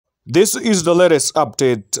This is the latest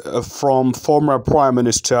update from former Prime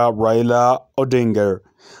Minister Raila Odinga.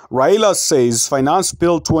 Raila says Finance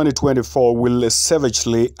Bill 2024 will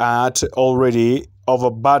savagely add already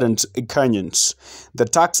overburdened Kenyans. The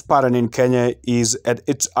tax pattern in Kenya is at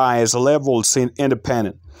its highest level since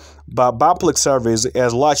independence, but public service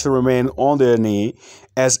has largely remained on their knee.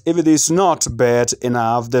 As if it is not bad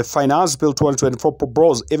enough, the Finance Bill 2024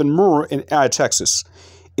 proposes even more in higher taxes.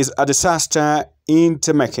 Is a disaster in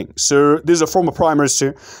the making. So this is a former Prime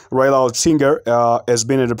Minister, Raila Odinga, has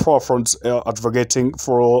been in the forefront advocating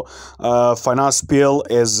for finance bill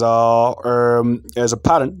as a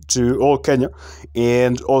pattern to all Kenya,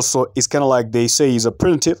 and also it's kind of like they say is a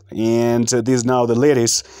primitive, and this is now the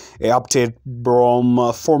latest update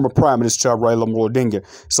from former Prime Minister Raila Odinga.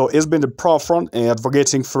 So it's been the forefront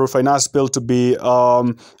advocating for finance bill to be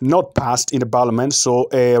not passed in the parliament. So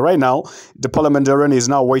right now the parliamentarian is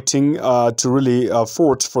now waiting to really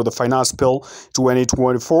vote for the finance bill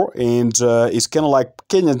 2024, and it's kind of like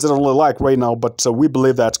Kenyans don't really like right now, but we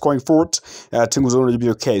believe that going forward things will only be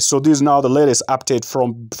okay. So this is now the latest update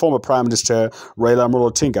from former Prime Minister Raila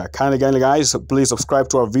Odinga. Kindly guys, please subscribe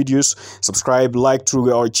to our videos, subscribe, like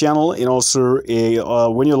to our channel, and also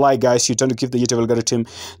when you like guys, you tend to keep the YouTube algorithm.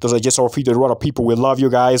 Those are just our videos. A lot of people, we love you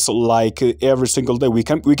guys like every single day. We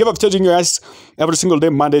keep updating you guys every single day,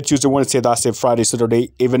 Monday, Tuesday, Wednesday, Thursday, Friday,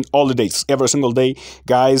 Saturday, even all the days, every single day,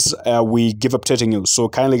 guys. We give updating you. So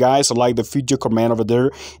kindly guys, like the video, comment over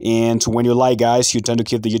there, and when you like guys, you tend to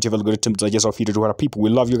keep the YouTube algorithm to suggest our video to other people. We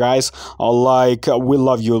love you guys. We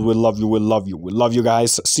love you. We love you. We love you. We love you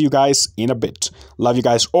guys. See you guys in a bit. Love you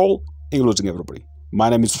guys all, including everybody. My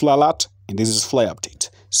name is Flalat, and this is Fly Update.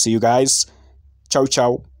 See you guys. Ciao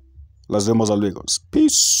ciao. Las vemos a luego.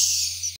 Peace.